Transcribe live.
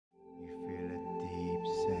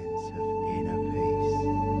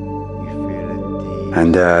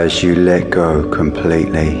And as you let go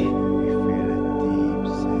completely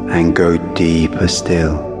and go deeper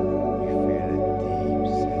still,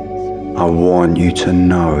 I want you to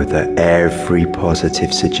know that every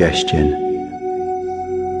positive suggestion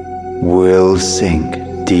will sink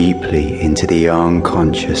deeply into the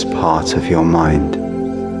unconscious part of your mind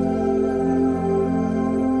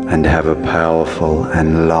and have a powerful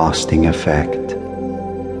and lasting effect.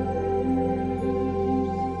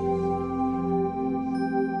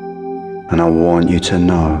 And I want you to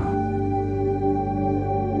know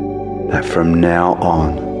that from now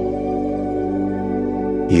on,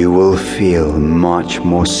 you will feel much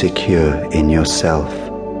more secure in yourself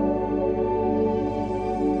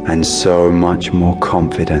and so much more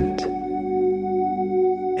confident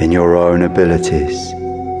in your own abilities.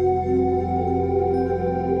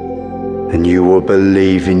 And you will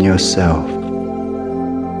believe in yourself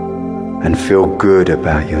and feel good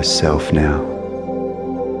about yourself now,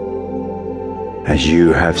 as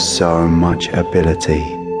you have so much ability.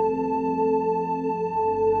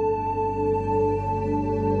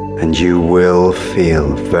 And you will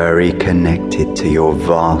feel very connected to your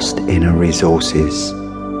vast inner resources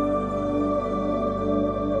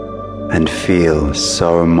and feel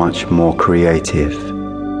so much more creative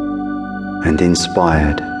and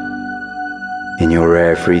inspired in your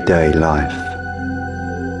everyday life.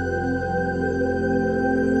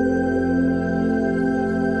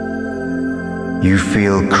 You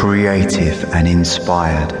feel creative and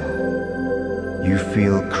inspired. You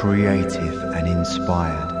feel creative and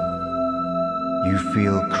inspired. You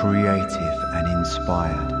feel creative and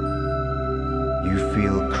inspired. You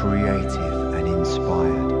feel creative and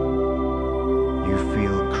inspired. You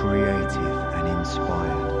feel creative and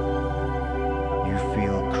inspired. You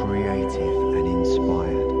feel creative and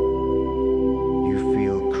inspired. You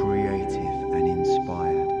feel creative and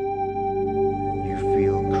inspired. You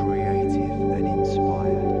feel creative and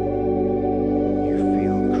inspired. You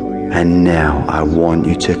feel creative. And now I want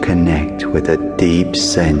you to connect with a deep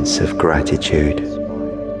sense of gratitude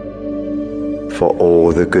for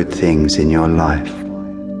all the good things in your life.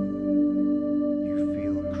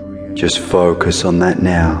 Just focus on that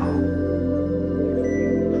now.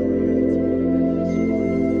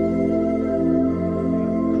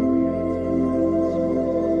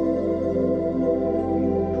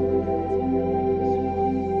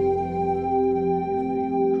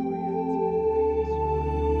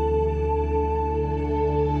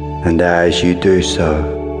 And as you do so,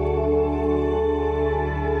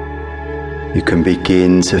 you can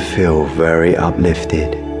begin to feel very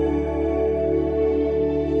uplifted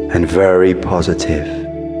and very positive,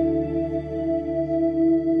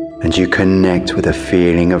 and you connect with a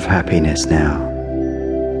feeling of happiness now.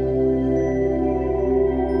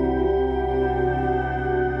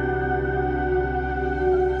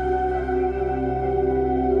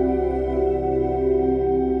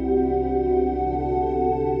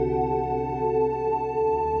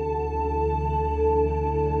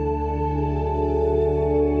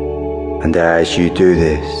 And as you do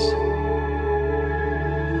this,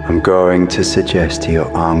 I'm going to suggest to your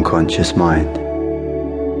unconscious mind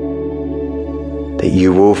that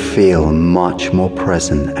you will feel much more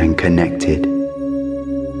present and connected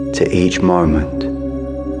to each moment,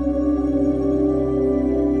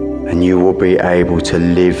 and you will be able to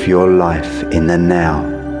live your life in the now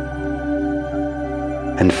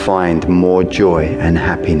and find more joy and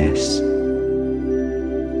happiness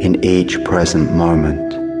in each present moment.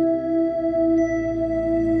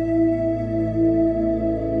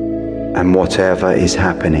 And whatever is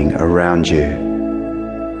happening around you,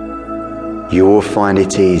 you will find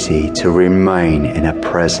it easy to remain in a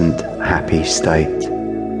present, happy state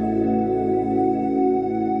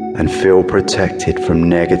and feel protected from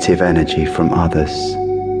negative energy from others.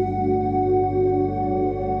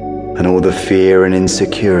 And all the fear and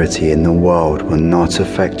insecurity in the world will not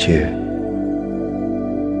affect you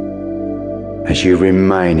as you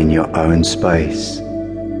remain in your own space.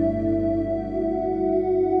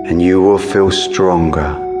 And you will feel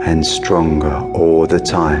stronger and stronger all the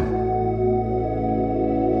time.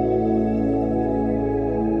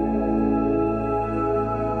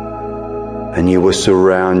 And you will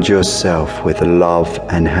surround yourself with love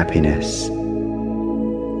and happiness.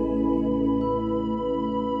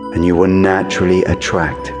 And you will naturally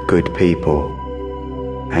attract good people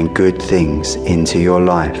and good things into your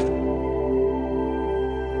life.